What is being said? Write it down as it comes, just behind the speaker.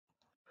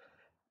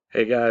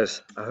Hey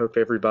guys, I hope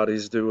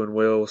everybody's doing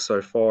well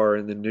so far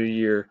in the new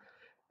year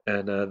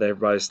and that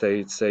everybody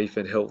stayed safe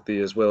and healthy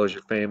as well as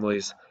your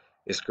families.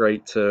 It's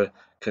great to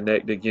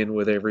connect again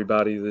with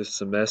everybody this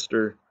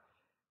semester.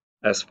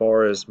 As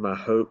far as my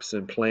hopes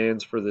and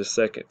plans for the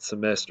second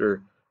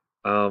semester,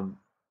 um,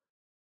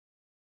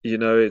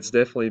 it's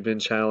definitely been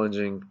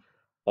challenging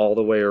all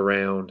the way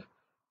around.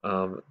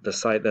 The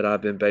site that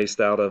I've been based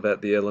out of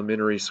at the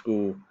elementary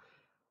school,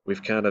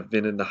 we've kind of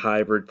been in the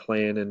hybrid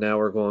plan and now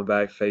we're going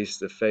back face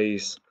to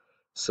face.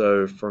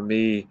 So for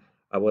me,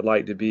 I would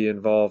like to be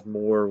involved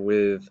more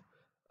with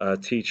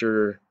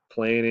teacher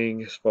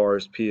planning as far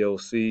as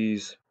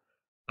PLCs.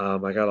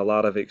 I got a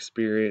lot of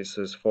experience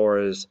as far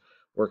as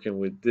working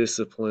with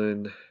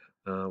discipline,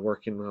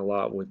 working a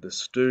lot with the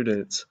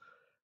students,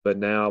 but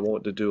now I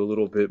want to do a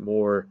little bit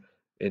more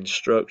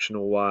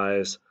instructional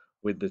wise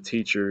with the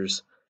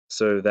teachers.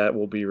 So that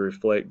will be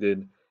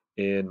reflected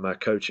in my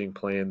coaching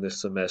plan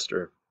this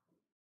semester.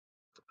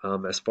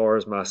 As far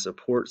as my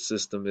support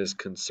system is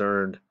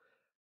concerned,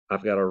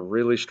 I've got a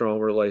really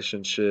strong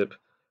relationship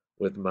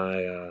with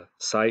my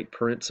site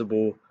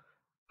principal.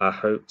 I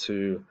hope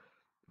to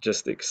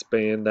just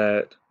expand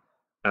that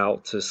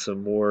out to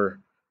some more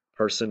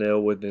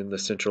personnel within the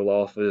central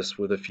office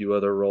with a few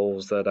other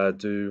roles that I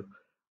do.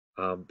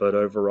 But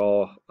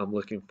overall, I'm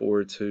looking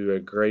forward to a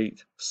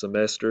great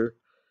semester.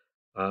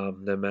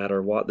 No matter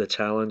what the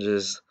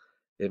challenges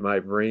it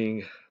might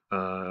bring,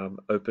 I'm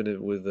open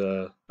it with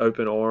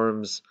open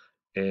arms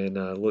and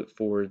look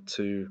forward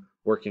to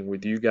working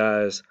with you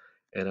guys.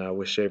 And I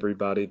wish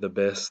everybody the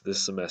best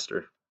this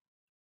semester.